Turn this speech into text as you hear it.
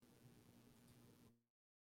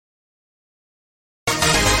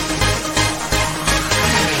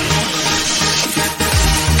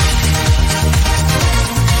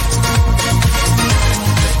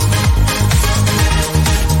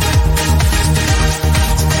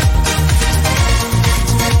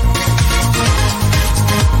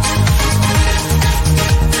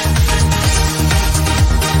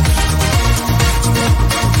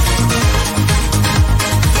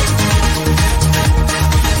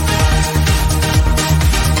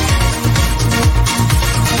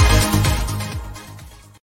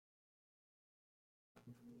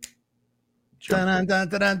Dun, dun, dun,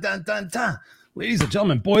 dun, dun, dun, dun. Ladies and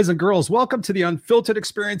gentlemen, boys and girls, welcome to the Unfiltered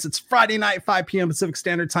Experience. It's Friday night, 5 p.m. Pacific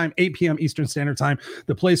Standard Time, 8 p.m. Eastern Standard Time,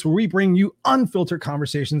 the place where we bring you unfiltered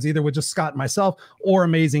conversations, either with just Scott and myself or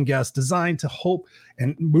amazing guests, designed to hope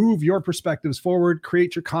and move your perspectives forward,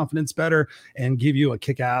 create your confidence better, and give you a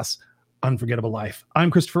kick-ass, unforgettable life.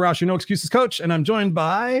 I'm Christopher Rausch, your No Excuses coach, and I'm joined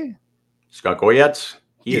by... Scott Goyette.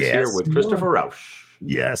 He is here with Christopher Rausch.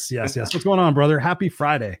 Yes. What's going on, brother? Happy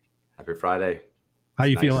Friday. Happy Friday. How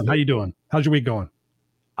you feeling? How you doing? How's your week going?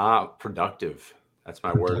 Productive. That's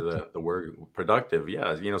my word of the word, productive.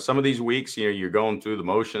 Yeah. You know, some of these weeks, you know, you're going through the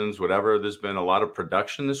motions, whatever. There's been a lot of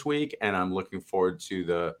production this week, and I'm looking forward to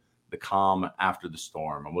the calm after the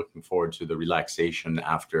storm. I'm looking forward to the relaxation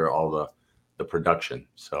after all the production.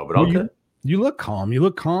 So, but all good. You look calm.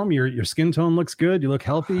 Your skin tone looks good. You look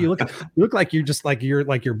healthy. You look like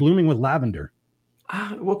you're blooming with lavender.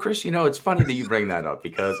 Well, Chris, you know, it's funny that you bring that up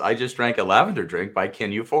because I just drank a lavender drink by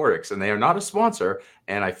Euphorics, and they are not a sponsor,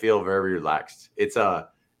 and I feel very relaxed. It's the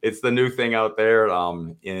new thing out there.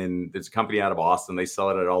 There's a company out of Boston. They sell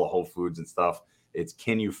it at all the Whole Foods and stuff. It's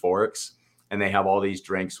Euphorics, and they have all these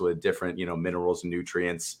drinks with different, you know, minerals and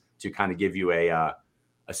nutrients to kind of give you a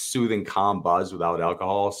soothing, calm buzz without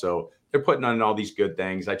alcohol. So they're putting on all these good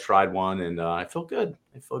things. I tried one, and I feel good.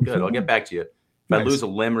 I'll get back to you. If I lose a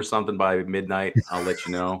limb or something by midnight, I'll let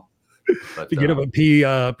you know. But if you get up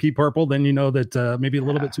a pea purple, then you know that maybe a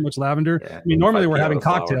little bit too much lavender. Yeah, I mean, normally we're having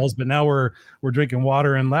cocktails, but now we're drinking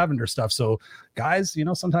water and lavender stuff. So, guys, you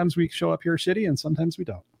know, sometimes we show up here shitty, and sometimes we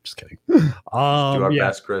don't. Just kidding. Do our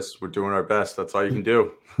best, Chris. We're doing our best. That's all you can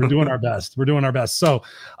do. We're doing our best. So,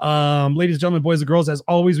 ladies and gentlemen, boys and girls, as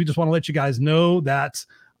always, we just want to let you guys know that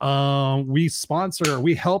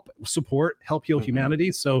we help Heal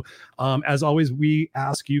Humanity. So as always, we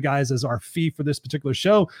ask you guys as our fee for this particular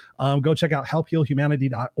show, go check out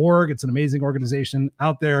helphealhumanity.org. It's an amazing organization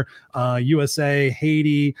out there. USA,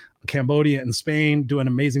 Haiti, Cambodia, and Spain doing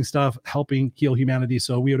amazing stuff helping heal humanity.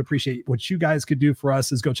 So we would appreciate what you guys could do for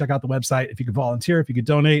us is go check out the website. If you could volunteer, if you could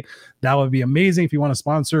donate, that would be amazing. If you want to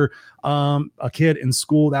sponsor a kid in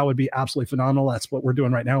school, that would be absolutely phenomenal. That's what we're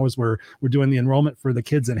doing right now is we're doing the enrollment for the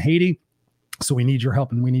kids in Haiti. So we need your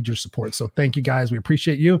help and we need your support. So thank you guys. We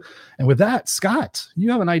appreciate you. And with that, Scott,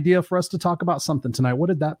 you have an idea for us to talk about something tonight. What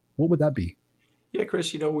would that be? Yeah,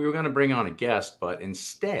 Chris, you know, we were going to bring on a guest, but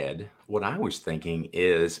instead, what I was thinking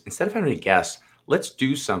is instead of having a guest, let's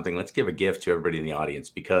do something. Let's give a gift to everybody in the audience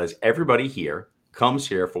because everybody here comes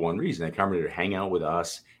here for one reason. They come here to hang out with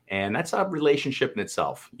us. And that's a relationship in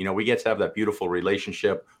itself. You know, we get to have that beautiful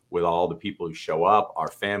relationship with all the people who show up,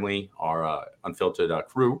 our family, our Unfiltered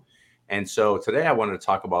crew. And so today I wanted to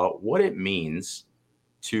talk about what it means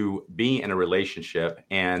to be in a relationship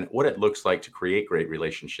and what it looks like to create great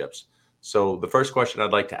relationships. So the first question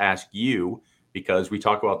I'd like to ask you, because we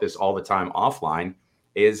talk about this all the time offline,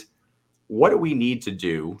 is what do we need to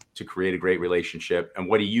do to create a great relationship? And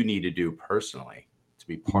what do you need to do personally to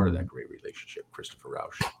be part of that great relationship, Christopher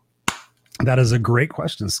Rausch? That is a great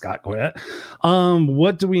question, Scott Goyette.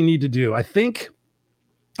 What do we need to do? I think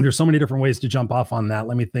there's so many different ways to jump off on that.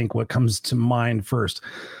 Let me think what comes to mind first.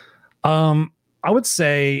 I would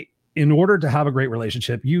say in order to have a great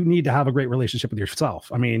relationship, you need to have a great relationship with yourself.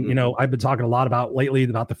 I mean, you know, I've been talking a lot about lately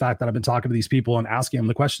about the fact that I've been talking to these people and asking them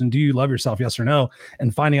the question, do you love yourself? Yes or no?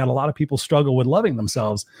 And finding out a lot of people struggle with loving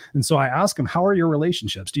themselves. And so I ask them, how are your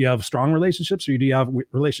relationships? Do you have strong relationships or do you have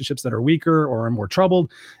relationships that are weaker or are more troubled?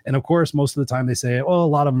 And of course, most of the time they say, oh, a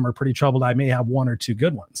lot of them are pretty troubled. I may have one or two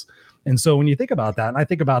good ones. And so when you think about that, and I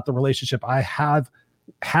think about the relationship I have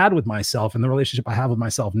had with myself and the relationship I have with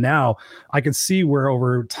myself now, I can see where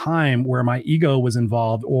over time where my ego was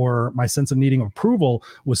involved or my sense of needing approval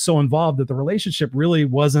was so involved that the relationship really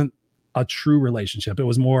wasn't a true relationship. It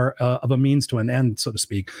was more of a means to an end, so to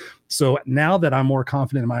speak. So now that I'm more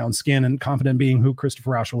confident in my own skin and confident in being who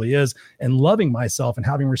Christopher Rausch really is and loving myself and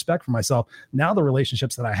having respect for myself, now the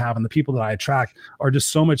relationships that I have and the people that I attract are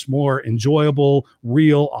just so much more enjoyable,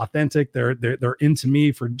 real, authentic. They're into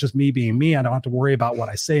me for just me being me. I don't have to worry about what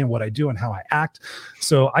I say and what I do and how I act.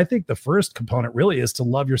 So I think the first component really is to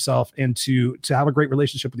love yourself and to have a great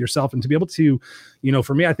relationship with yourself and to be able to, you know,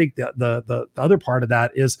 for me, I think the other part of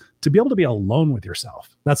that is to be able to be alone with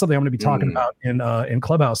yourself. That's something I'm going to be talking about in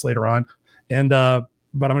Clubhouse later on. And, but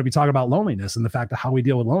I'm going to be talking about loneliness and the fact of how we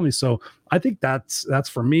deal with loneliness. So I think that's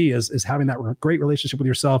for me is having that great relationship with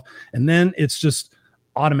yourself. And then it's just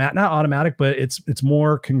not automatic, but it's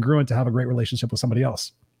more congruent to have a great relationship with somebody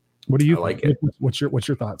else. What do you think? What's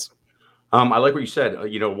your thoughts? I like what you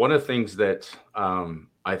said. You know, one of the things that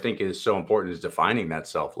I think is so important is defining that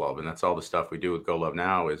self-love. And that's all the stuff we do with Go Love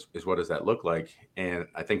Now is what does that look like? And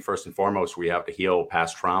I think first and foremost, we have to heal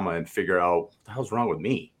past trauma and figure out what the hell's wrong with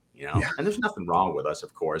me, Yeah. and there's nothing wrong with us,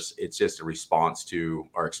 of course. It's just a response to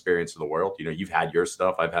our experience of the world. You've had your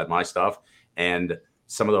stuff, I've had my stuff. And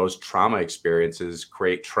some of those trauma experiences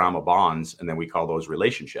create trauma bonds, and then we call those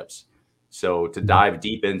relationships. So to dive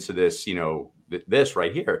deep into this, this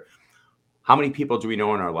right here, how many people do we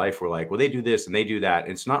know in our life where like, well, they do this and they do that?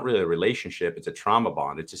 And it's not really a relationship. It's a trauma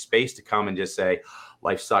bond. It's a space to come and just say,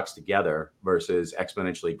 life sucks together versus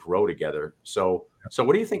exponentially grow together. So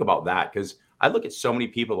what do you think about that? Because I look at so many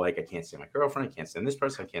people like, I can't stand my girlfriend. I can't stand this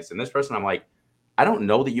person. I can't stand this person. I'm like, I don't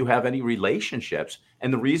know that you have any relationships.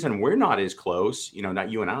 And the reason we're not as close, not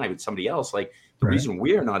you and I, but somebody else, like the reason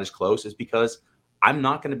we are not as close is because I'm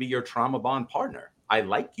not going to be your trauma bond partner. I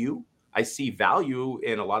like you. I see value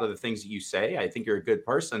in a lot of the things that you say. I think you're a good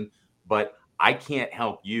person, but I can't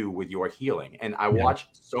help you with your healing. And I watch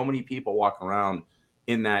so many people walk around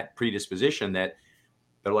in that predisposition that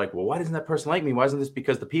they're like, well, why doesn't that person like me? Why isn't this?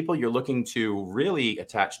 Because the people you're looking to really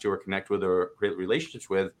attach to or connect with or create relationships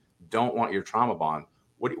with don't want your trauma bond.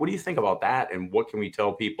 What do you think about that? And what can we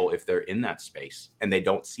tell people if they're in that space and they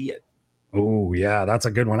don't see it? Oh, yeah, that's a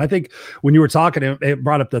good one. I think when you were talking, it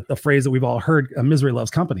brought up the phrase that we've all heard, misery loves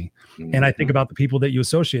company. Mm-hmm. And I think about the people that you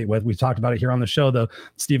associate with. We talked about it here on the show, the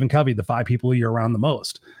Stephen Covey, the 5 people you're around the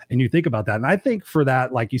most. And you think about that. And I think for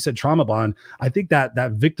that, like you said, trauma bond, I think that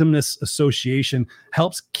victimness association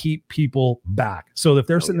helps keep people back. So if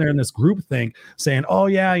they're sitting there in this group think saying, oh,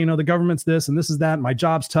 yeah, the government's this and this is that, and my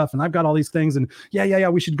job's tough and I've got all these things. And yeah,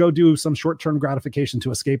 we should go do some short-term gratification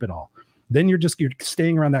to escape it all. Then you're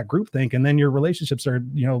staying around that group think, and then your relationships are,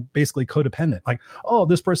 basically codependent. Like, oh,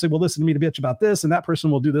 this person will listen to me to bitch about this, and that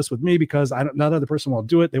person will do this with me because another other person won't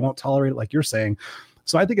do it. They won't tolerate it, like you're saying.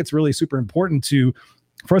 So I think it's really super important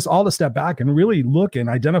for us all to step back and really look and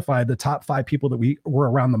identify the top 5 people that we were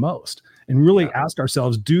around the most, and really ask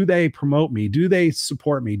ourselves, do they promote me? Do they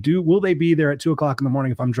support me? Will they be there at 2:00 in the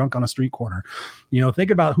morning if I'm drunk on a street corner? Think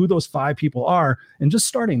about who those 5 people are, and just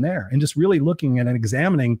starting there and just really looking at and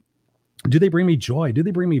examining. Do they bring me joy? Do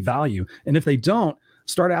they bring me value? And if they don't,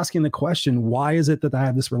 start asking the question, why is it that I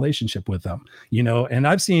have this relationship with them? And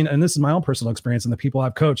I've seen, and this is my own personal experience and the people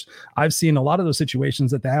I've coached, I've seen a lot of those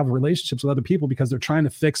situations that they have relationships with other people because they're trying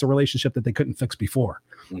to fix a relationship that they couldn't fix before.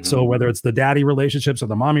 Mm-hmm. So whether it's the daddy relationships or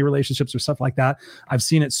the mommy relationships or stuff like that, I've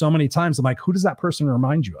seen it so many times. I'm like, who does that person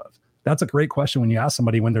remind you of? That's a great question when you ask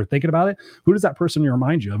somebody when they're thinking about it. Who does that person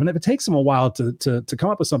remind you of? And if it takes them a while to come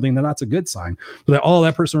up with something, then that's a good sign. But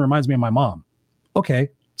that person reminds me of my mom. Okay,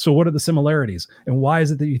 so what are the similarities? And why is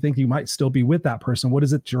it that you think you might still be with that person? What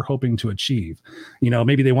is it you're hoping to achieve?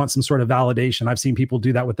 Maybe they want some sort of validation. I've seen people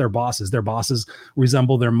do that with their bosses. Their bosses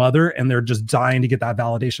resemble their mother, and they're just dying to get that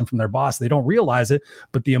validation from their boss. They don't realize it,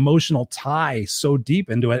 but the emotional tie so deep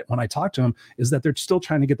into it when I talk to them is that they're still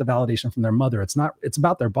trying to get the validation from their mother. It's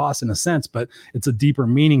about their boss in a sense, but it's a deeper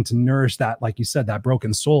meaning to nourish that, like you said, that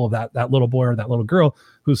broken soul of that little boy or that little girl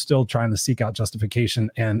who's still trying to seek out justification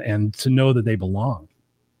and to know that they belong.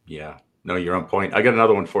 Yeah, no, you're on point. I got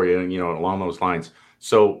another one for you, along those lines.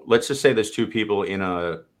 So let's just say there's 2 people in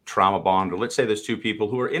a trauma bond, or let's say there's 2 people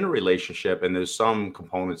who are in a relationship and there's some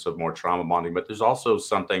components of more trauma bonding, but there's also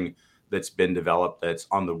something that's been developed that's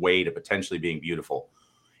on the way to potentially being beautiful.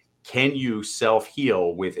 Can you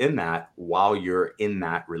self-heal within that while you're in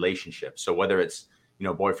that relationship? So whether it's,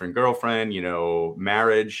 boyfriend, girlfriend,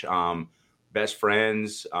 marriage, best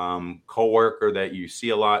friends, coworker that you see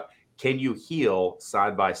a lot, can you heal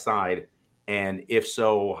side by side? And if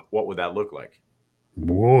so, what would that look like?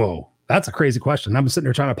 Whoa, that's a crazy question. I'm sitting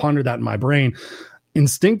there trying to ponder that in my brain.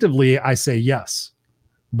 Instinctively, I say yes.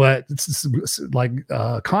 But it's like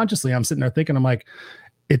consciously, I'm sitting there thinking, I'm like,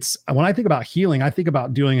 when I think about healing, I think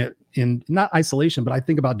about doing it in not isolation, but I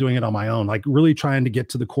think about doing it on my own, like really trying to get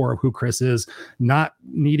to the core of who Chris is, not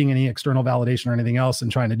needing any external validation or anything else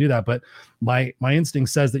and trying to do that. But my instinct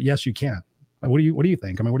says that, yes, you can. What do you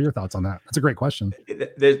think? I mean, what are your thoughts on that? That's a great question.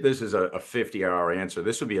 This is a 50-hour answer.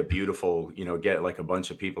 This would be a beautiful, get like a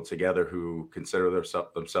bunch of people together who consider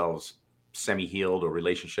themselves semi-healed or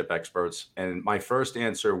relationship experts. And my first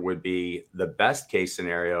answer would be the best case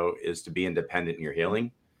scenario is to be independent in your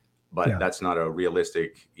healing, but that's not a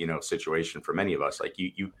realistic, situation for many of us. Like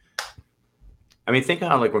I mean, think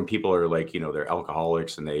on like when people are like, they're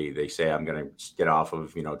alcoholics and they say, I'm going to get off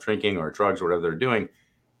of, drinking or drugs or whatever they're doing.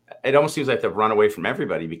 It almost seems like they've run away from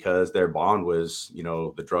everybody because their bond was,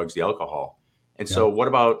 the drugs, the alcohol. And so what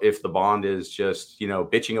about if the bond is just,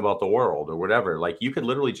 bitching about the world or whatever? Like you could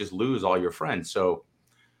literally just lose all your friends. So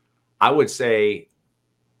I would say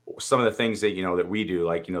some of the things that, that we do,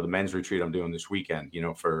 like, the men's retreat I'm doing this weekend,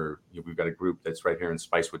 we've got a group that's right here in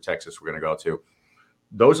Spicewood, Texas, we're going to go to.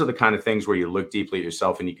 Those are the kind of things where you look deeply at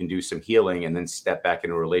yourself and you can do some healing and then step back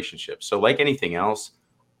into a relationship. So like anything else,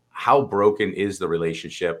 how broken is the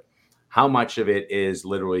relationship? How much of it is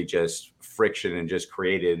literally just friction and just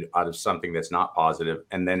created out of something that's not positive?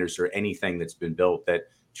 And then is there anything that's been built that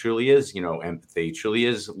truly is, empathy, truly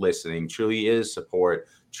is listening, truly is support,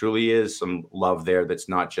 truly is some love there that's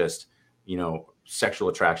not just, sexual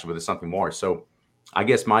attraction, but it's something more. So I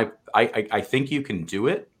guess I think you can do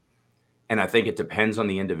it. And I think it depends on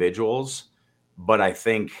the individuals, but I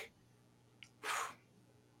think,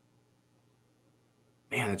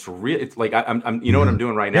 man, it's like I'm what I'm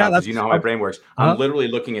doing right now, because you know how my brain works. I'm literally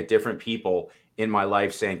looking at different people in my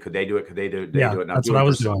life saying, could they do it? Could they do it? Do it? And that's what I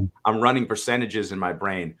was doing. I'm running percentages in my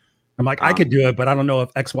brain. I'm like, I could do it, but I don't know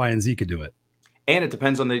if X, Y, and Z could do it. And it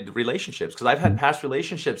depends on the relationships, because I've had past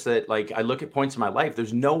relationships that, like, I look at points in my life,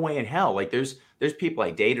 there's no way in hell. Like there's people I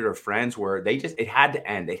dated or friends where it had to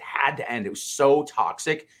end. It had to end. It was so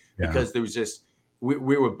toxic because there was just, we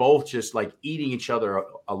were both just like eating each other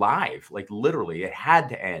alive. Like literally it had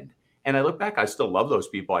to end. And I look back, I still love those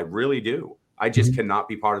people. I really do. I just cannot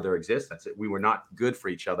be part of their existence. We were not good for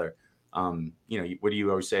each other. What do you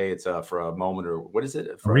always say? It's for a moment, or what is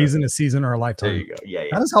it? For a reason, a season, or a lifetime. There you go. Yeah.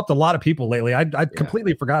 That has helped a lot of people lately. I'd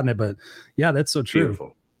completely forgotten it, but yeah, that's so true.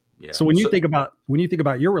 Beautiful. Yeah. So when you think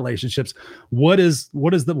about your relationships, what is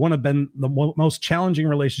the one have been the most challenging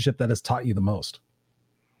relationship that has taught you the most?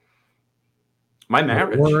 My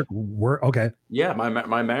marriage. Work. Okay. Yeah,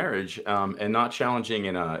 my marriage, and not challenging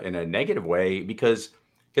in a negative way, because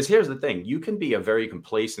here's the thing, you can be a very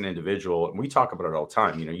complacent individual, and we talk about it all the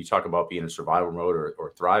time. You talk about being in survival mode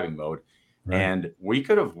or thriving mode, right. And we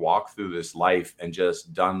could have walked through this life and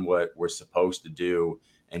just done what we're supposed to do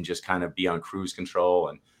and just kind of be on cruise control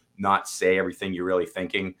and not say everything you're really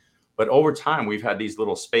thinking. But over time, we've had these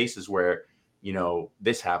little spaces where,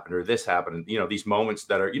 this happened or this happened, these moments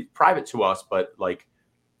that are private to us, but like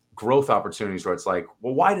growth opportunities where it's like,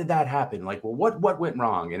 well, why did that happen? Like, well, what went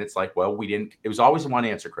wrong? And it's like, well, it was always one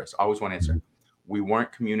answer, Chris, always one answer. We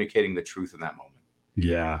weren't communicating the truth in that moment.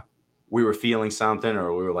 Yeah. We were feeling something,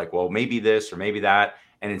 or we were like, well, maybe this or maybe that.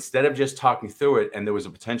 And instead of just talking through it, and there was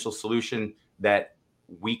a potential solution that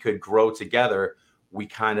we could grow together, we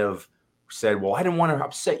kind of said, well, I didn't want to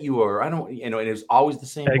upset you, or I don't, and it was always the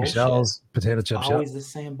same eggshells, potato chips, always the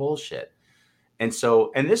same bullshit. And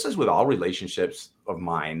so, and this is with all relationships of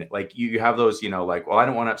mine, like you have those, like, well, I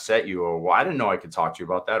don't want to upset you, or well, I didn't know I could talk to you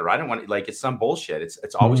about that, or I didn't want to, like, it's some bullshit.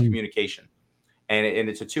 It's always communication. And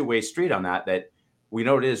it's a two-way street on that we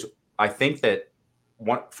know it is. I think that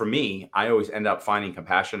for me, I always end up finding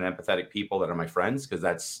compassionate and empathetic people that are my friends, because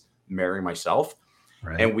that's marrying myself.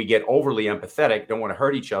 Right. And we get overly empathetic, don't want to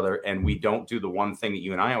hurt each other. And we don't do the one thing that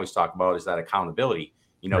you and I always talk about, is that accountability,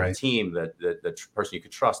 right. The team, the person you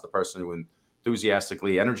could trust, the person who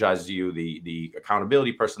enthusiastically energizes you, the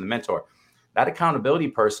accountability person, the mentor. That accountability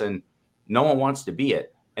person, no one wants to be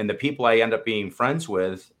it. And the people I end up being friends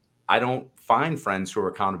with, I don't find friends who are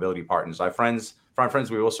accountability partners. I find friends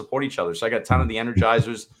we will support each other. So I got a ton of the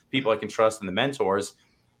energizers, people I can trust, and the mentors.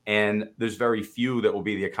 And there's very few that will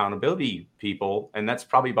be the accountability people. And that's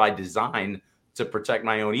probably by design, to protect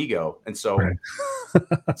my own ego. And so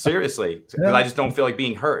seriously, because I just don't feel like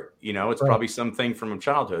being hurt. It's probably something from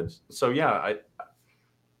childhood. So yes.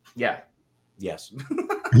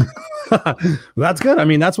 That's good. I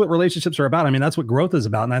mean, that's what relationships are about. I mean, that's what growth is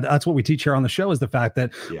about. And that's what we teach here on the show, is the fact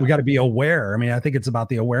that we got to be aware. I mean, I think it's about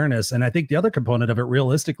the awareness. And I think the other component of it,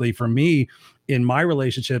 realistically, for me in my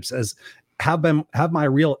relationships,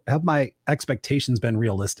 have my expectations been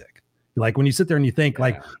realistic? Like when you sit there and you think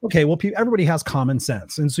like, okay, well, everybody has common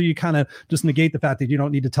sense. And so you kind of just negate the fact that you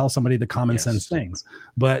don't need to tell somebody the common sense things.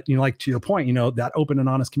 But, like to your point, that open and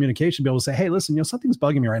honest communication, be able to say, hey, listen, something's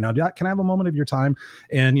bugging me right now. Can I have a moment of your time?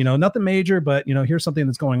 And, nothing major, but, here's something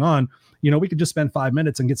that's going on. We could just spend 5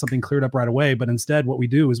 minutes and get something cleared up right away. But instead, what we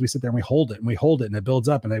do is we sit there and we hold it and it builds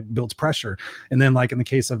up and it builds pressure. And then, like in the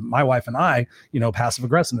case of my wife and I, passive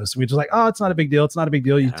aggressiveness, we just like, oh, it's not a big deal. It's not a big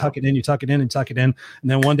deal. You tuck it in, you tuck it in and tuck it in.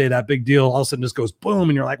 And then one day that big deal all of a sudden just goes boom.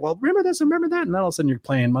 And you're like, well, remember this and remember that. And then all of a sudden you're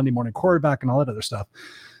playing Monday morning quarterback and all that other stuff.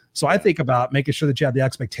 So I think about making sure that you have the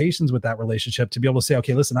expectations with that relationship to be able to say,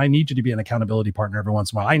 okay, listen, I need you to be an accountability partner every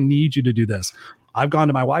once in a while. I need you to do this. I've gone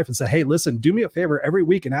to my wife and said, hey, listen, do me a favor every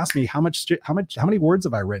week and ask me how many words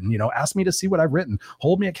have I written? Ask me to see what I've written.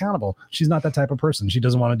 Hold me accountable. She's not that type of person. She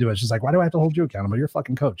doesn't want to do it. She's like, why do I have to hold you accountable? You're a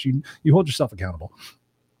fucking coach. You hold yourself accountable.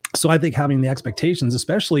 So I think having the expectations,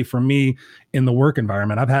 especially for me in the work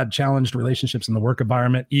environment, I've had challenged relationships in the work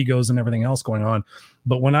environment, egos and everything else going on.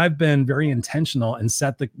 But when I've been very intentional and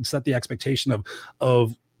set the expectation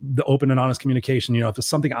of the open and honest communication, if it's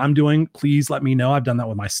something I'm doing, please let me know. I've done that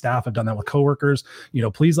with my staff. I've done that with coworkers.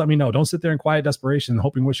 Please let me know. Don't sit there in quiet desperation,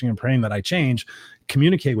 hoping, wishing, and praying that I change.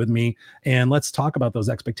 Communicate with me and let's talk about those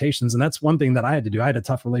expectations. And that's one thing that I had to do. I had a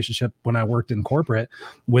tough relationship when I worked in corporate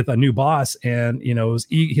with a new boss, and it was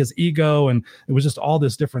his ego, and it was just all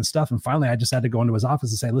this different stuff. And finally, I just had to go into his office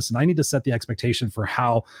and say, listen, I need to set the expectation for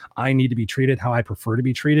how I need to be treated, how I prefer to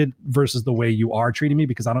be treated versus the way you are treating me,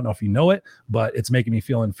 because I don't know if you know it, but it's making me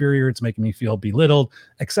feel inferior. It's making me feel belittled,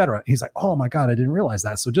 etc. He's like, oh my God, I didn't realize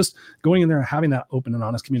that. So just going in there and having that open and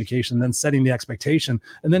honest communication, then setting the expectation,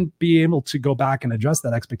 and then be able to go back and address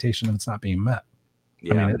that expectation if it's not being met.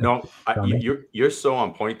 Yeah, you're so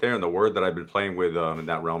on point there. And the word that I've been playing with in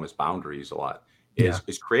that realm is boundaries a lot.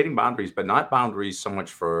 Is creating boundaries, but not boundaries so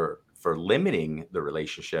much for limiting the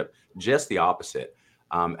relationship, just the opposite.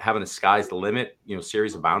 Having a sky's the limit,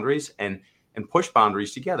 series of boundaries and push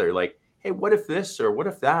boundaries together. Like, hey, what if this, or what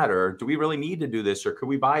if that, or do we really need to do this, or could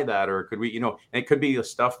we buy that, or could we, and it could be the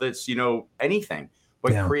stuff that's, anything,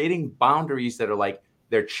 but creating boundaries that are like,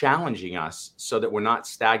 they're challenging us so that we're not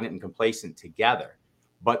stagnant and complacent together,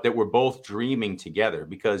 but that we're both dreaming together,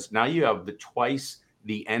 because now you have twice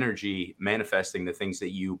the energy manifesting the things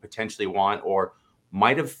that you potentially want or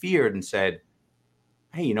might have feared and said,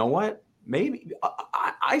 hey, you know what? Maybe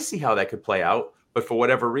I see how that could play out. But for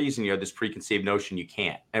whatever reason, you have this preconceived notion you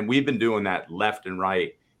can't. And we've been doing that left and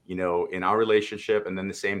right, in our relationship. And then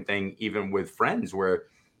the same thing, even with friends, where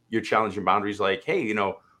you're challenging boundaries like, hey,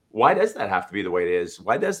 why does that have to be the way it is?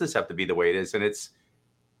 Why does this have to be the way it is? And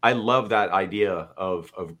I love that idea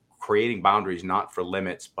of creating boundaries, not for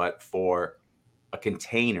limits, but for a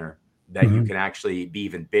container that you can actually be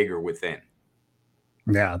even bigger within.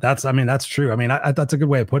 Yeah, that's true. That's a good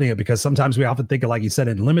way of putting it, because sometimes we often think of, like you said,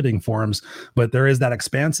 in limiting forms, but there is that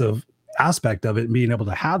expansive aspect of it and being able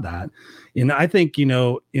to have that. And I think,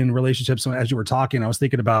 in relationships, as you were talking, I was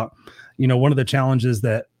thinking about, one of the challenges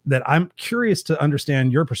that I'm curious to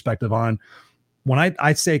understand your perspective on. When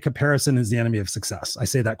I say comparison is the enemy of success, I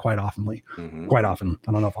say that quite often. Quite often.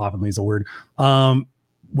 I don't know if oftenly is a word.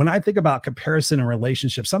 When I think about comparison in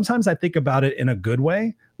relationships, sometimes I think about it in a good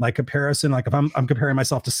way, like comparison. Like if I'm comparing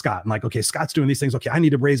myself to Scott, I'm like, okay, Scott's doing these things. Okay, I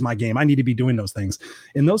need to raise my game. I need to be doing those things.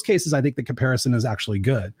 In those cases, I think the comparison is actually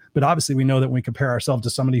good. But obviously, we know that when we compare ourselves to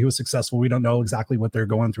somebody who is successful, we don't know exactly what they're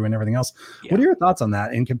going through and everything else. Yeah. What are your thoughts on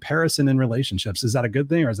that in comparison in relationships? Is that a good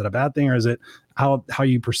thing, or is it a bad thing, or is it how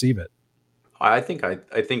you perceive it? I think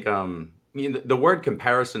the word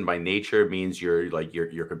comparison by nature means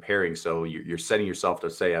you're comparing. So you're setting yourself to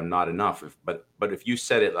say, I'm not enough. But if you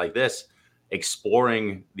said it like this,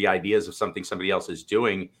 exploring the ideas of something somebody else is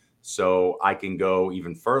doing so I can go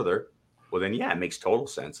even further, well then, yeah, it makes total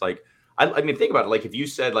sense. Like, I mean, think about it. Like if you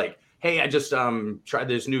said like, hey, I just tried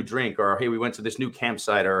this new drink, or hey, we went to this new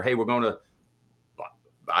campsite, or hey, we're going to,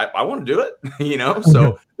 I want to do it,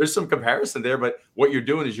 so there's some comparison there, but what you're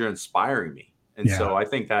doing is you're inspiring me. And so I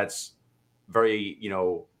think that's very,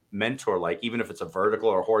 mentor, like even if it's a vertical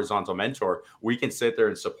or horizontal mentor, we can sit there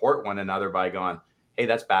and support one another by going, hey,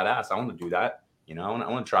 that's badass. I want to do that. I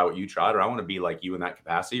want to try what you tried, or I want to be like you in that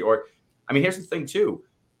capacity. Or, I mean, here's the thing too.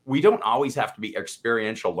 We don't always have to be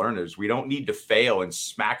experiential learners. We don't need to fail and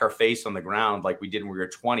smack our face on the ground like we did when we were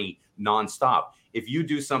 20 nonstop. If you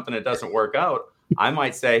do something that doesn't work out, I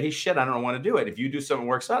might say, hey, shit, I don't want to do it. If you do something that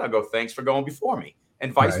works out, I'll go, thanks for going before me,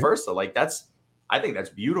 and vice versa. Like I think that's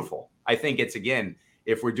beautiful. I think it's, again,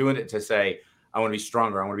 if we're doing it to say, I want to be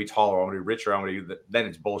stronger, I want to be taller, I want to be richer, I want to do that, then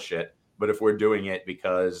it's bullshit. But if we're doing it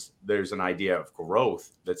because there's an idea of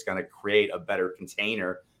growth that's going to create a better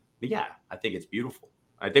container, yeah, I think it's beautiful.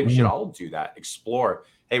 I think we should all do that. Explore,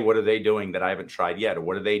 hey, what are they doing that I haven't tried yet? Or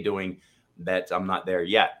what are they doing that I'm not there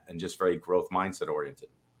yet? And just very growth mindset oriented.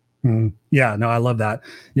 Yeah, no, I love that.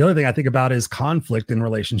 The other thing I think about is conflict in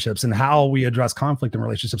relationships and how we address conflict in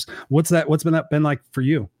relationships. What's been like for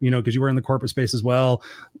you? Because you were in the corporate space as well,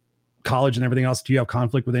 college and everything else. Do you have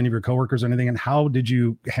conflict with any of your coworkers or anything? And how did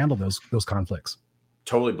you handle those conflicts?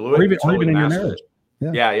 Totally blew it. Or even in your marriage.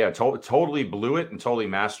 Yeah. Totally blew it and totally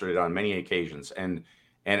mastered it on many occasions. And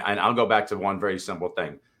I'll go back to one very simple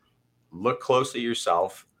thing. Look closely at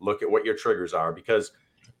yourself. Look at what your triggers are, because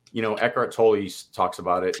Eckhart Tolle talks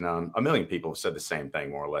about it, and a million people have said the same thing,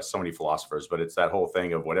 more or less. So many philosophers, but it's that whole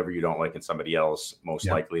thing of whatever you don't like in somebody else, most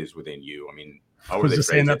likely is within you. I mean, I was just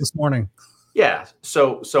saying that this morning. Yeah.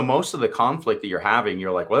 So most of the conflict that you're having,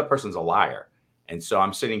 you're like, well, that person's a liar. And so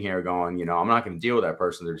I'm sitting here going, I'm not going to deal with that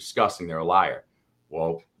person. They're disgusting. They're a liar.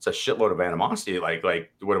 Well, it's a shitload of animosity. Like, what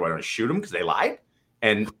do I want to shoot them because they lied?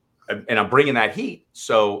 And I'm bringing that heat.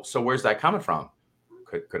 So where's that coming from?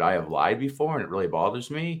 Could I have lied before and it really bothers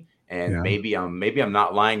me? And maybe I'm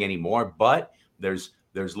not lying anymore, but there's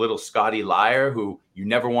little Scotty liar who you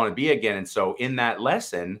never want to be again. And so in that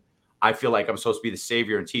lesson, I feel like I'm supposed to be the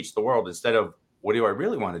savior and teach the world instead of what do I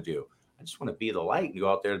really want to do? I just want to be the light and go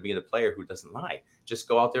out there and be the player who doesn't lie. Just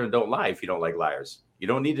go out there and don't lie if you don't like liars. You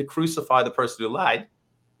don't need to crucify the person who lied.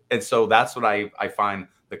 And so that's what I find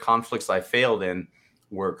the conflicts I failed in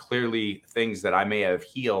were clearly things that I may have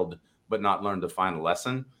healed, but not learned the final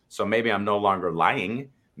lesson. So maybe I'm no longer lying.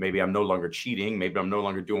 Maybe I'm no longer cheating. Maybe I'm no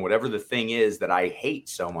longer doing whatever the thing is that I hate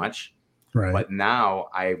so much. Right. But now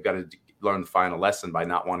I've got to learn the final lesson by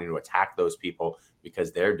not wanting to attack those people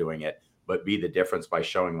because they're doing it, but be the difference by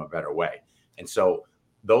showing them a better way. And so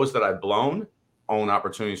those that I've blown own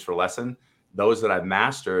opportunities for lesson. Those that I've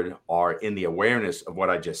mastered are in the awareness of what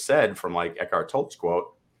I just said from like Eckhart Tolle's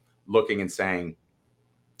quote, looking and saying,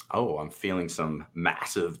 oh, I'm feeling some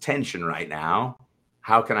massive tension right now.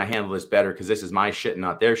 How can I handle this better? Because this is my shit and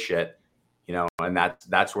not their shit, and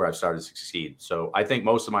that's where I've started to succeed. So I think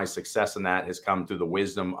most of my success in that has come through the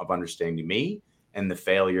wisdom of understanding me, and the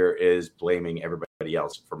failure is blaming everybody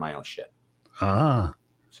else for my own shit.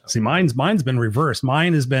 See, mine's been reversed.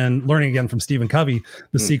 Mine has been learning again from Stephen Covey,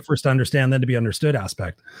 the seek first to understand, then to be understood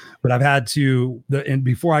aspect. But I've had to, and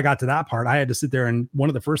before I got to that part, I had to sit there. And one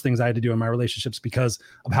of the first things I had to do in my relationships, because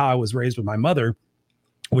of how I was raised with my mother,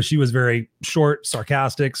 was she was very short,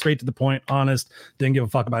 sarcastic, straight to the point, honest, didn't give a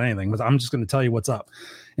fuck about anything. I'm just going to tell you what's up.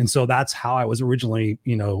 And so that's how I was originally,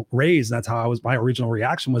 raised. That's how my original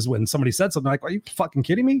reaction was when somebody said something like, are you fucking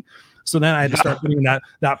kidding me? So then I had to start putting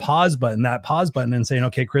that pause button and saying,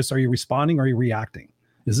 okay, Chris, are you responding? Or are you reacting?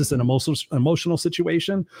 Is this an emotional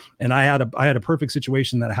situation? And I had a perfect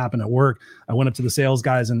situation that happened at work. I went up to the sales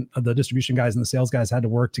guys, and the distribution guys and the sales guys had to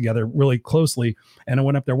work together really closely. And I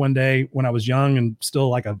went up there one day when I was young and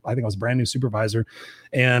still I think I was a brand new supervisor.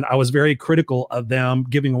 And I was very critical of them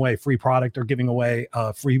giving away free product or giving away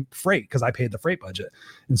free freight because I paid the freight budget.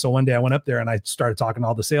 And so one day I went up there and I started talking to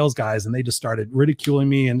all the sales guys, and they just started ridiculing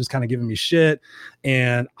me and just kind of giving me shit.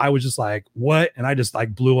 And I was just like, what? And I just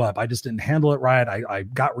like blew up. I just didn't handle it right. I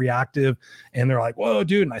got reactive, and they're like, whoa,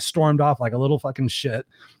 dude. And I stormed off like a little fucking shit.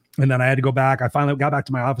 And then I had to go back. I finally got back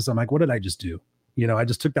to my office. I'm like, what did I just do? I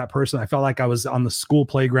just took that person. I felt like I was on the school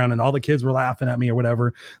playground and all the kids were laughing at me or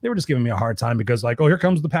whatever. They were just giving me a hard time because like, oh, here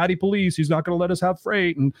comes the Patty police. He's not going to let us have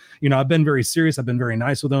freight. And, I've been very serious. I've been very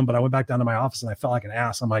nice with them, but I went back down to my office and I felt like an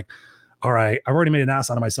ass. I'm like, all right, I've already made an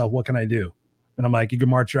ass out of myself. What can I do? And I'm like, you can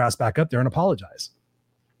march your ass back up there and apologize.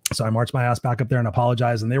 So I marched my ass back up there and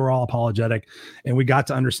apologized, and they were all apologetic, and we got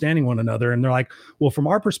to understanding one another. And they're like, well, from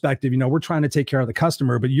our perspective, we're trying to take care of the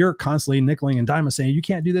customer, but you're constantly nickeling and diming saying, you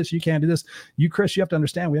can't do this. You can't do this. You, Chris, you have to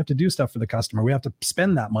understand, we have to do stuff for the customer. We have to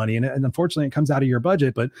spend that money. And unfortunately it comes out of your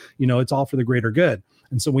budget, but it's all for the greater good.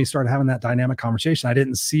 And so we started having that dynamic conversation. I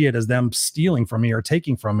didn't see it as them stealing from me or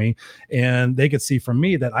taking from me. And they could see from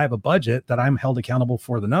me that I have a budget, that I'm held accountable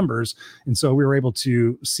for the numbers. And so we were able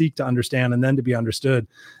to seek to understand and then to be understood.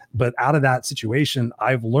 But out of that situation,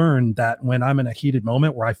 I've learned that when I'm in a heated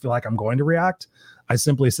moment where I feel like I'm going to react, I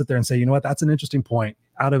simply sit there and say, you know what, that's an interesting point.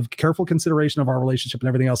 Out of careful consideration of our relationship and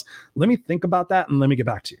everything else, let me think about that and let me get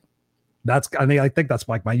back to you. I think that's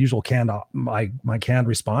like my usual canned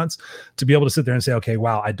response, to be able to sit there and say, okay,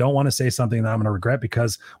 wow, I don't want to say something that I'm going to regret,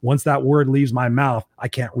 because once that word leaves my mouth, I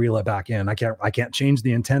can't reel it back in. I can't change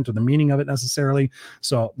the intent or the meaning of it necessarily.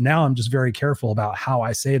 So now I'm just very careful about how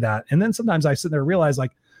I say that. And then sometimes I sit there and realize,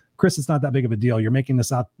 like, Chris, it's not that big of a deal. You're making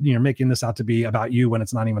this out to be about you when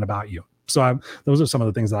it's not even about you. So those are some of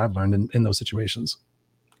the things that I've learned in those situations.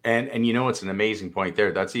 And it's an amazing point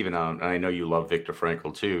there. That's even and I know you love Viktor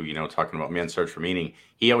Frankl too, talking about man's search for meaning.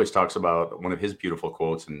 He always talks about one of his beautiful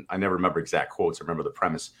quotes, and I never remember exact quotes. I remember the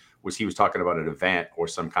premise was he was talking about an event or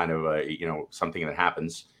some kind of something that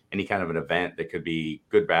happens, any kind of an event that could be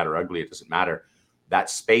good, bad, or ugly. It doesn't matter.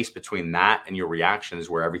 That space between that and your reaction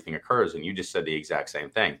is where everything occurs. And you just said the exact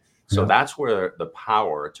same thing. So that's where the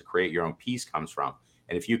power to create your own peace comes from.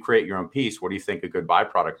 And if you create your own peace, what do you think a good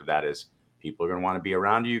byproduct of that is? People are going to want to be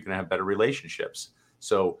around you. You're going to have better relationships.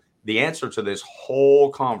 So the answer to this whole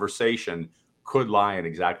conversation could lie in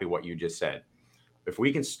exactly what you just said. If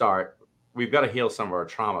we can start, we've got to heal some of our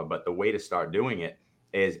trauma, but the way to start doing it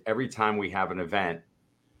is every time we have an event,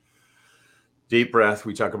 deep breath.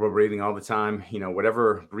 We talk about breathing all the time.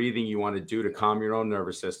 Whatever breathing you want to do to calm your own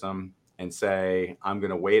nervous system, and say, I'm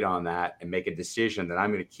going to wait on that and make a decision that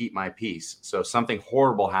I'm going to keep my peace. So if something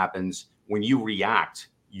horrible happens, when you react,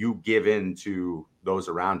 you give in to those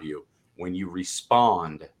around you. when you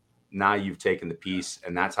respond, now you've taken the piece,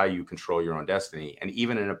 and that's how you control your own destiny. And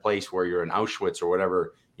even in a place where you're in Auschwitz or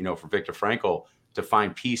whatever, for Viktor Frankl, to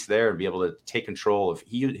find peace there and be able to take control of,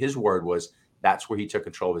 his word was, that's where he took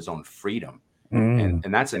control of his own freedom.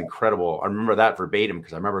 And that's incredible. I remember that verbatim,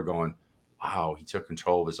 because I remember going, wow, he took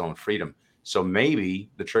control of his own freedom. So maybe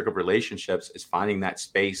the trick of relationships is finding that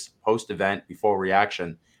space post-event, before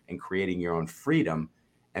reaction, and creating your own freedom.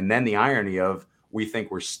 And then the irony of, we think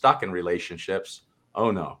we're stuck in relationships.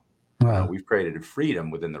 Oh no, we've created a freedom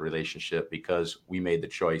within the relationship because we made the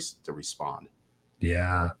choice to respond.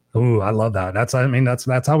 Yeah. Oh, I love that. That's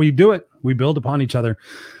how we do it. We build upon each other.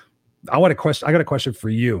 I got a question for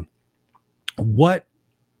you.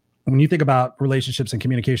 When you think about relationships and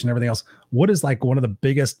communication and everything else, what is like one of the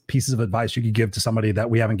biggest pieces of advice you could give to somebody that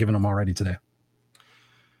we haven't given them already today?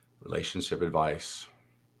 Relationship advice.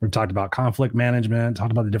 We've talked about conflict management,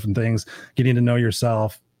 talked about the different things, getting to know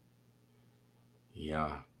yourself.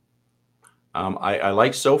 Yeah. I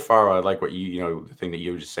like, so far, I like what the thing that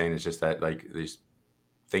you were just saying is just that, like, just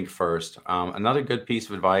think first. Another good piece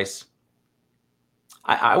of advice,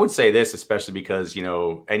 I would say this, especially because,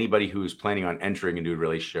 anybody who's planning on entering a new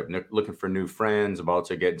relationship, looking for new friends, about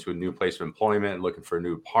to get into a new place of employment, looking for a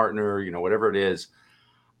new partner, whatever it is,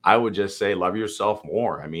 I would just say, love yourself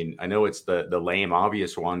more. I mean, I know it's the lame,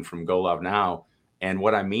 obvious one from Go Love Now. And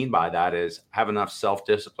what I mean by that is have enough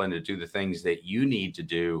self-discipline to do the things that you need to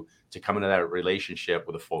do to come into that relationship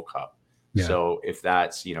with a full cup. Yeah. So if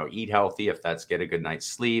that's, eat healthy, if that's get a good night's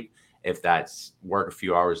sleep, if that's work a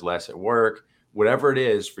few hours less at work, whatever it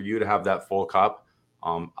is for you to have that full cup,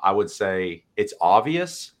 I would say it's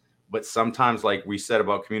obvious, but sometimes, like we said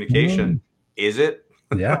about communication, is it?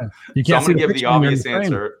 Yeah. You can't so I'm going to give the obvious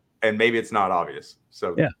answer, and maybe it's not obvious.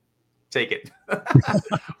 So yeah, take it.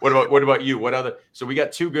 What about you? What other? So we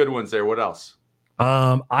got two good ones there. What else?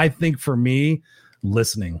 I think for me,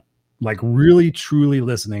 listening. Like really, truly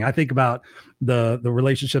listening. I think about the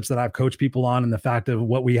relationships that I've coached people on, and the fact of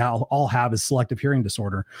what we all have is selective hearing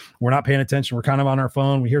disorder. We're not paying attention. We're kind of on our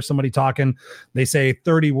phone. We hear somebody talking. They say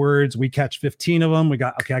 30 words. We catch 15 of them. I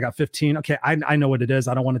got 15. Okay, I know what it is.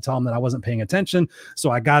 I don't want to tell them that I wasn't paying attention. So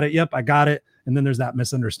I got it. Yep, I got it. And then there's that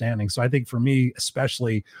misunderstanding. So I think for me,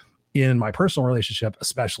 especially in my personal relationship,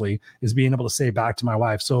 especially, is being able to say back to my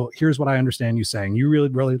wife, so here's what I understand you saying. You really,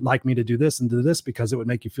 really like me to do this and do this because it would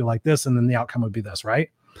make you feel like this. And then the outcome would be this, right?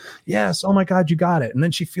 Yes. Oh my God, you got it. And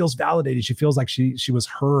then she feels validated. She feels like she was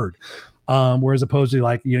heard. Whereas opposed to,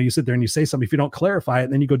 like, you sit there and you say something, if you don't clarify it,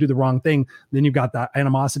 and then you go do the wrong thing, then you've got that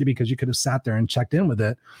animosity because you could have sat there and checked in with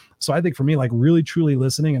it. So I think for me, like really truly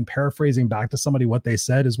listening and paraphrasing back to somebody what they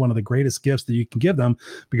said is one of the greatest gifts that you can give them,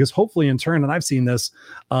 because hopefully in turn, and I've seen this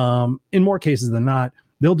in more cases than not,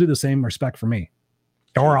 they'll do the same respect for me.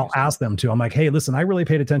 Or I'll ask them to. I'm like, hey, listen, I really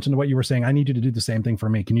paid attention to what you were saying. I need you to do the same thing for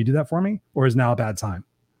me. Can you do that for me? Or is now a bad time?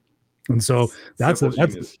 And so that's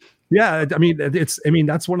yeah, I mean,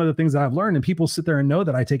 that's one of the things that I've learned, and people sit there and know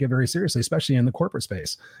that I take it very seriously, especially in the corporate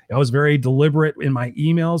space. I was very deliberate in my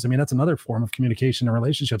emails. I mean, that's another form of communication and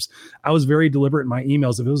relationships. I was very deliberate in my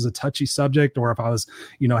emails. If it was a touchy subject, or if I was,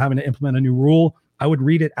 having to implement a new rule, I would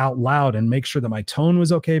read it out loud and make sure that my tone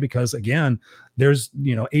was okay, because again, there's,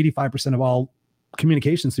 85% of all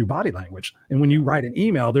communications through body language. And when you write an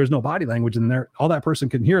email, there's no body language in there. All that person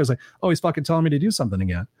can hear is like, oh, he's fucking telling me to do something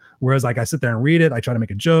again. Whereas like I sit there and read it, I try to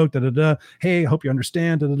make a joke, hey, I hope you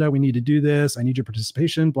understand, we need to do this. I need your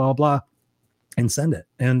participation, blah, blah, and send it.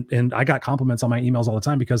 And I got compliments on my emails all the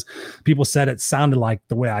time because people said it sounded like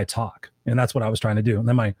the way I talk. And that's what I was trying to do. And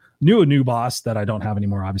then my new boss that I don't have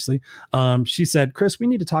anymore, obviously, she said, Chris, we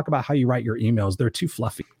need to talk about how you write your emails. They're too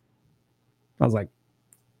fluffy. I was like,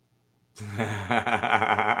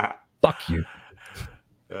 fuck you.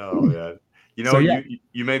 Oh man.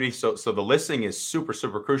 You made me so the listening is super,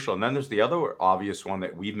 super crucial. And then there's the other obvious one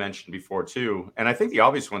that we've mentioned before too. And I think the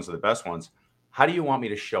obvious ones are the best ones. How do you want me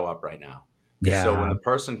to show up right now? Yeah. So when the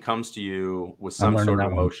person comes to you with some sort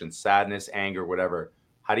of emotion, sadness, anger, whatever,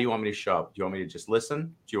 how do you want me to show up? Do you want me to just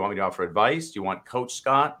listen? Do you want me to offer advice? Do you want Coach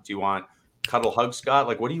Scott? Do you want cuddle hug Scott?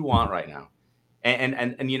 Like, what do you want right now? And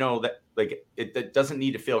that, like, it doesn't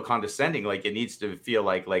need to feel condescending. Like, it needs to feel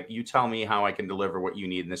like you tell me how I can deliver what you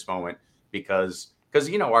need in this moment, because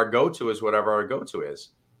our go-to is whatever our go-to is.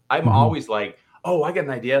 I'm always like, oh, I got an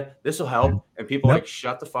idea. This will help. And people like,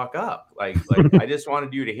 shut the fuck up. Like I just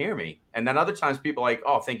wanted you to hear me. And then other times people are like,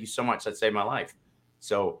 oh, thank you so much. That saved my life.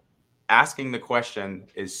 So asking the question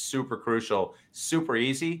is super crucial, super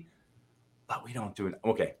easy. But we don't do it.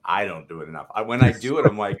 Okay, I don't do it enough. When I do it,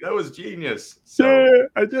 I'm like, that was genius. So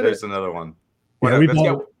I did. There's another one.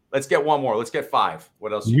 Let's get one more. Let's get 5.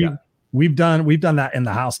 What else you got? we've done that in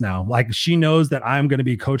the house now. Like she knows that I'm going to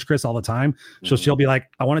be Coach Chris all the time. So she'll be like,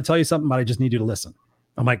 I want to tell you something, but I just need you to listen.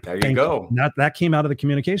 I'm like, there you go. That came out of the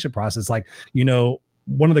communication process. Like, you know,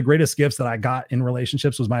 one of the greatest gifts that I got in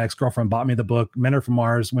relationships was my ex-girlfriend bought me the book, Men Are From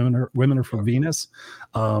Mars, Women Are From Venus.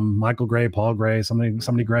 Michael Gray, Paul Gray,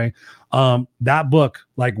 somebody Gray. That book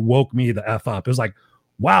like woke me the F up. It was like,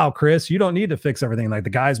 wow, Chris, you don't need to fix everything. Like the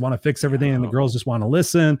guys want to fix everything and the girls just want to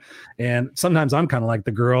listen. And sometimes I'm kind of like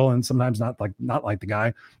the girl and sometimes not like the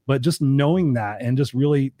guy, but just knowing that and just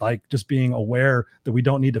really like just being aware that we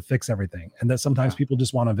don't need to fix everything and that sometimes people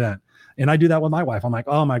just want to vent. And I do that with my wife. I'm like,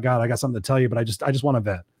 oh my God, I got something to tell you, but I just want to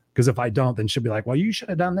vent. Because if I don't, then she'll be like, well, you should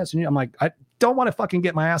have done this. And I'm like, I don't want to fucking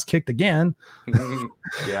get my ass kicked again.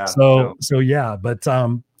 Yeah. So yeah, but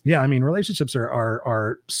yeah, I mean, relationships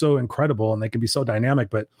are so incredible and they can be so dynamic,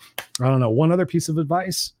 but I don't know. One other piece of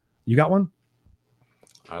advice. You got one?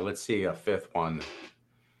 Let's see a fifth one.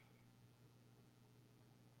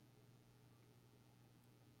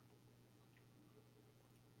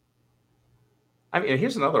 I mean,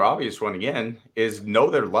 here's another obvious one again is know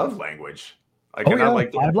their love language. Like,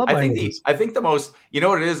 I think the most, you know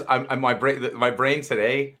what it is? I'm my brain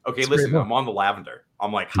today. Okay, listen, I'm on the lavender.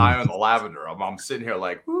 I'm like high on the lavender. I'm sitting here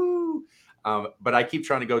like, woo. But I keep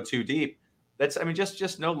trying to go too deep.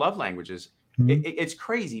 Just know love languages. It's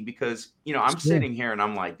crazy because, you know, I'm sitting here and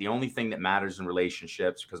I'm like, the only thing that matters in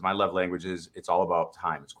relationships, because my love language is, it's all about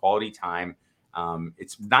time. It's quality time.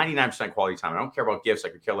 It's 99% quality time. I don't care about gifts. I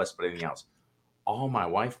could care less about anything else. All my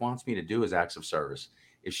wife wants me to do is acts of service.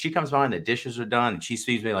 If she comes by and the dishes are done and she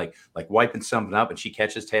sees me like wiping something up and she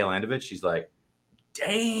catches tail end of it, she's like,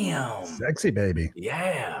 damn. Sexy baby.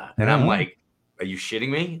 Yeah. And I'm like, are you shitting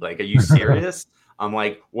me? Like, are you serious? I'm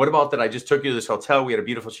like, what about that? I just took you to this hotel. We had a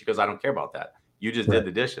beautiful, she goes, I don't care about that. You just did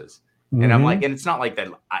the dishes. And I'm like, and it's not like that.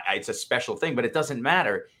 It's a special thing, but it doesn't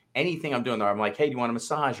matter. Anything I'm doing there, I'm like, hey, do you want a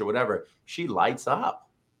massage or whatever? She lights up.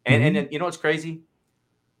 And then, you know what's crazy?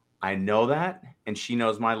 I know that, and she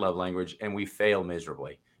knows my love language, and we fail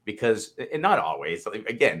miserably because, and not always.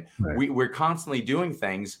 Again, we're constantly doing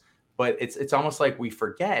things, but it's almost like we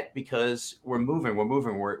forget because we're moving.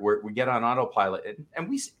 We get on autopilot, and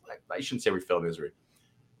we. I shouldn't say we fail misery.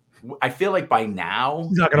 I feel like by now,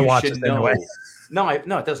 he's not going to watch it anyway. No, it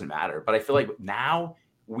doesn't matter. But I feel like now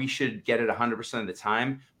we should get it 100% of the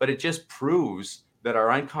time. But it just proves that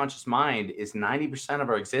our unconscious mind is 90% of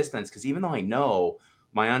our existence. Because even though I know,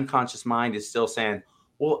 my unconscious mind is still saying,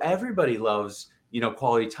 well, everybody loves, you know,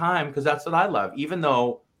 quality time because that's what I love. Even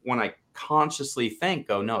though when I consciously think,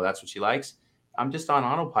 oh, no, that's what she likes, I'm just on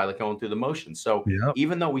autopilot going through the motions. So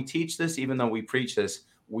even though we teach this, even though we preach this,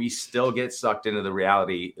 we still get sucked into the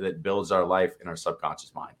reality that builds our life in our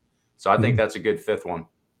subconscious mind. So I think that's a good fifth one.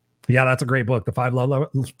 Yeah, that's a great book, The Five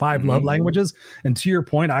Love Languages. And to your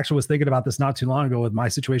point, I actually was thinking about this not too long ago with my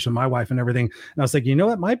situation, my wife and everything. And I was like, you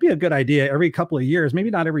know, it might be a good idea every couple of years,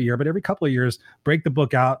 maybe not every year, but every couple of years, break the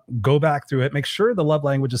book out, go back through it, make sure the love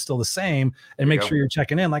language is still the same, and make sure you're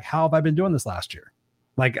checking in. Like, how have I been doing this last year?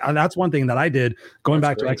 Like, that's one thing that I did going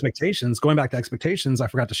back to expectations, I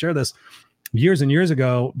forgot to share this. Years and years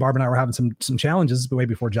ago, Barb and I were having some challenges way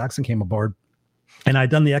before Jackson came aboard. And I'd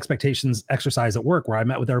done the expectations exercise at work where I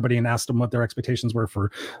met with everybody and asked them what their expectations were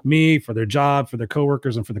for me, for their job, for their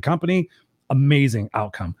coworkers, and for the company. Amazing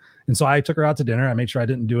outcome. And so I took her out to dinner. I made sure I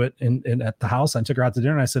didn't do it in at the house. I took her out to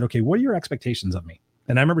dinner and I said, okay, what are your expectations of me?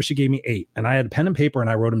 And I remember she gave me 8 and I had a pen and paper and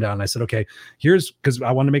I wrote them down. And I said, okay, because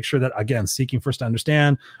I want to make sure that, again, seeking first to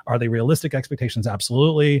understand, are they realistic expectations?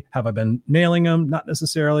 Absolutely. Have I been nailing them? Not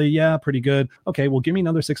necessarily. Yeah, pretty good. Okay, well, give me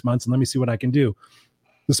another 6 months and let me see what I can do.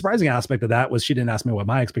 The surprising aspect of that was she didn't ask me what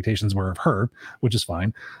my expectations were of her, which is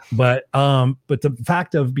fine. But the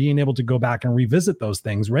fact of being able to go back and revisit those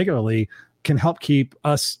things regularly can help keep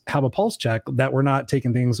us have a pulse check that we're not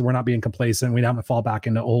taking things, we're not being complacent. We don't fall back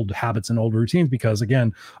into old habits and old routines because,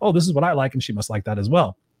 again, oh, this is what I like and she must like that as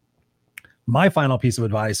well. My final piece of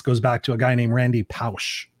advice goes back to a guy named Randy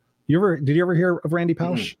Pausch. Did you ever hear of Randy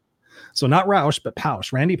Pausch? So not Rausch, but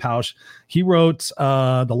Pausch. Randy Pausch. He wrote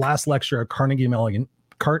the last lecture at Carnegie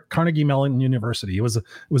Mellon University. It was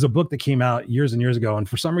a book that came out years and years ago, and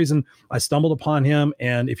for some reason I stumbled upon him.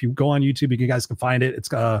 And if you go on YouTube, you guys can find it. It's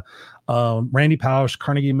Randy Pausch,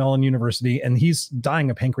 Carnegie Mellon University, and he's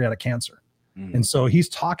dying of pancreatic cancer. And so he's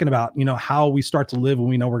talking about, you know, how we start to live when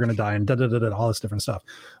we know we're going to die and all this different stuff.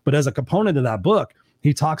 But as a component of that book,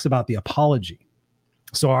 he talks about the apology.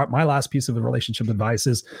 So my last piece of the relationship advice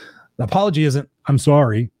is the apology isn't I'm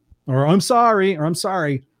sorry or I'm sorry or I'm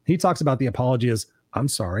sorry. He talks about the apology as I'm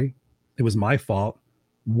sorry. It was my fault.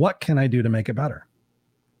 What can I do to make it better?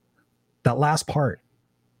 That last part,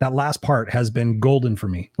 that last part has been golden for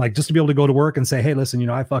me. Like just to be able to go to work and say, hey, listen,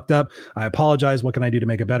 I fucked up. I apologize. What can I do to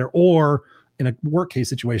make it better? Or in a work case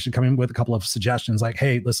situation, come in with a couple of suggestions like,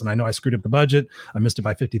 hey, listen, I know I screwed up the budget. I missed it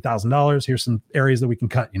by $50,000. Here's some areas that we can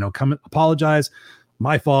cut, come apologize.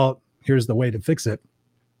 My fault. Here's the way to fix it.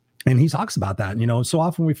 And he talks about that, so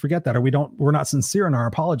often we forget that, or we're not sincere in our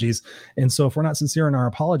apologies. And so if we're not sincere in our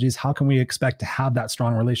apologies, how can we expect to have that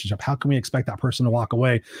strong relationship? How can we expect that person to walk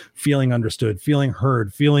away feeling understood, feeling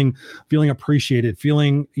heard, feeling appreciated,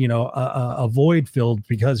 feeling, a void filled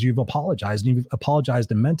because you've apologized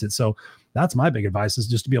and meant it. So that's my big advice, is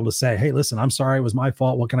just to be able to say, hey, listen, I'm sorry. It was my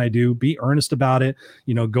fault. What can I do? Be earnest about it.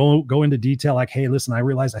 Go into detail like, hey, listen, I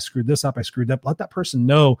realized I screwed this up. Let that person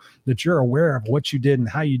know that you're aware of what you did and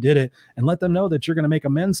how you did it, and let them know that you're going to make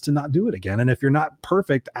amends to not do it again. And if you're not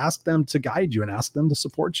perfect, ask them to guide you and ask them to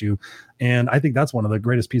support you. And I think that's one of the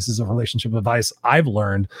greatest pieces of relationship advice I've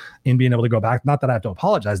learned in being able to go back. Not that I have to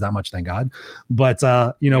apologize that much, thank God. But,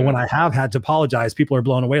 when I have had to apologize, people are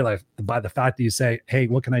blown away by the fact that you say, hey,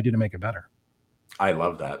 what can I do to make it better? I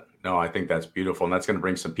love that. No, I think that's beautiful. And that's going to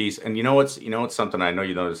bring some peace. And what's something I know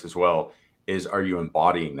you notice as well is, are you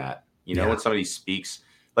embodying that? When somebody speaks,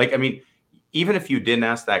 even if you didn't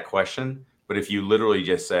ask that question, but if you literally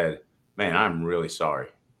just said, man, I'm really sorry.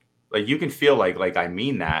 Like you can feel like I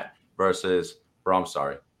mean that versus, bro, I'm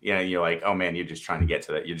sorry. You're like, oh man, you're just trying to get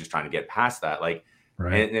to that. You're just trying to get past that.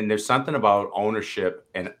 Right. And there's something about ownership.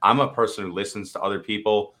 And I'm a person who listens to other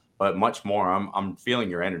people, but much more, I'm feeling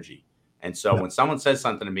your energy. And so when someone says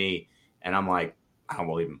something to me and I'm like, I don't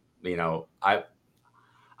believe him,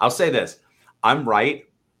 I'll say this, I'm right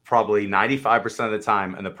probably 95% of the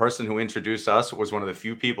time. And the person who introduced us was one of the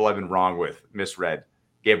few people I've been wrong with, misread,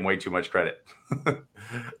 gave him way too much credit.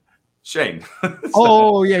 Shane.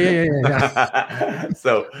 Oh, yeah.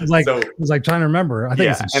 So I was like trying to remember. I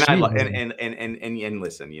think and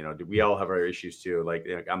listen, we all have our issues too. Like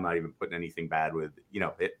I'm not even putting anything bad with,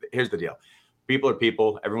 here's the deal. People are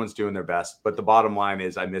people. Everyone's doing their best. But the bottom line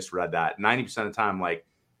is I misread that. 90% of the time, like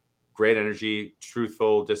great energy,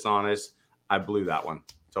 truthful, dishonest. I blew that one.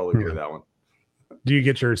 Totally blew that one. Do you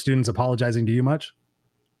get your students apologizing to you much?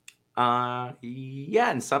 Yeah.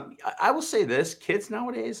 And I will say this, kids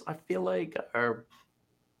nowadays, I feel like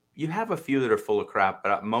you have a few that are full of crap,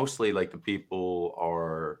 but mostly like the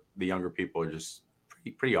younger people are just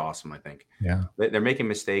pretty awesome. I think. Yeah. They're making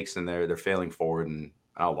mistakes and they're failing forward, and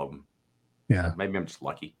I love them. Yeah. Maybe I'm just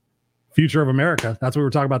lucky. Future of America. That's what we were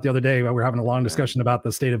talking about the other day. We were having a long discussion about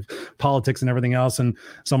the state of politics and everything else. And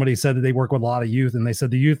somebody said that they work with a lot of youth, and they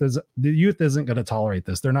said the youth isn't going to tolerate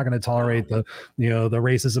this. They're not going to tolerate the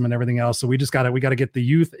racism and everything else. So we got to get the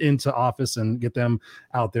youth into office and get them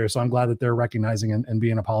out there. So I'm glad that they're recognizing and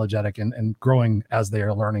being apologetic and growing as they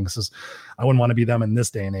are learning. I wouldn't want to be them in this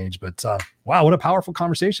day and age, but wow, what a powerful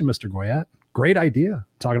conversation, Mr. Goyette. Great idea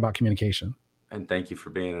talking about communication. And thank you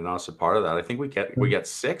for being an awesome part of that. I think we get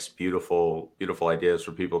 6 beautiful ideas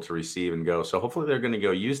for people to receive and go. So hopefully they're going to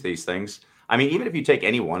go use these things. I mean, even if you take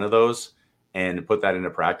any one of those and put that into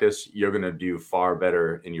practice, you're going to do far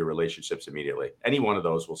better in your relationships immediately. Any one of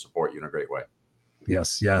those will support you in a great way.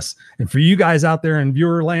 Yes. And for you guys out there in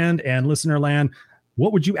viewer land and listener land,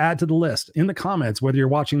 what would you add to the list in the comments, whether you're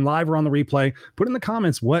watching live or on the replay? Put in the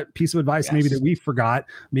comments what piece of advice maybe that we forgot,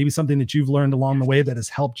 maybe something that you've learned along the way that has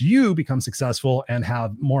helped you become successful and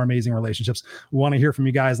have more amazing relationships. We want to hear from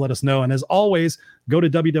you guys. Let us know. And as always, go to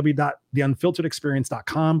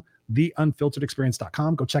www.theunfilteredexperience.com.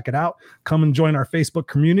 theunfilteredexperience.com. Go check it out. Come and join our Facebook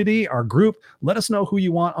community, our group. Let us know who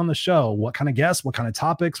you want on the show. What kind of guests, what kind of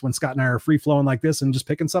topics. When Scott and I are free flowing like this and just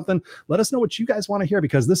picking something, let us know what you guys want to hear,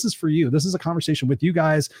 because this is for you. This is a conversation with you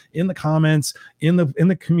guys in the comments, in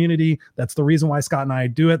the community. That's the reason why Scott and I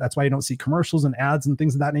do it. That's why you don't see commercials and ads and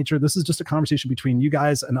things of that nature. This is just a conversation between you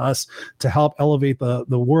guys and us to help elevate the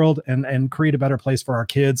world and create a better place for our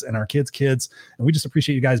kids and our kids' kids. And we just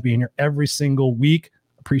appreciate you guys being here every single week.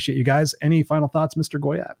 Appreciate you guys. Any final thoughts, Mr.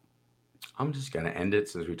 Goyette? I'm just going to end it,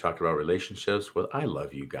 since we talked about relationships, with I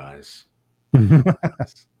love you guys.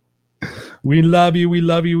 We love you. We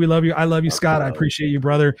love you. We love you. I love you, Scott. I appreciate you,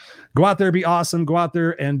 brother. Go out there, be awesome. Go out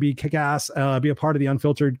there and be kick-ass. Be a part of the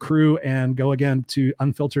Unfiltered crew, and go again to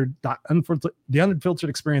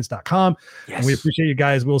theunfilteredexperience.com. Yes. And we appreciate you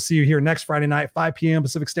guys. We'll see you here next Friday night, 5 p.m.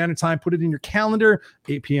 Pacific Standard Time. Put it in your calendar,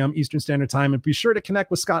 8 p.m. Eastern Standard Time. And be sure to connect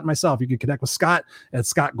with Scott and myself. You can connect with Scott at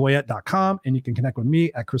scottgoyette.com, and you can connect with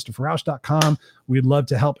me at christopherrausch.com. We'd love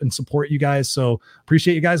to help and support you guys. So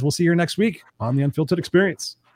appreciate you guys. We'll see you here next week on the Unfiltered Experience.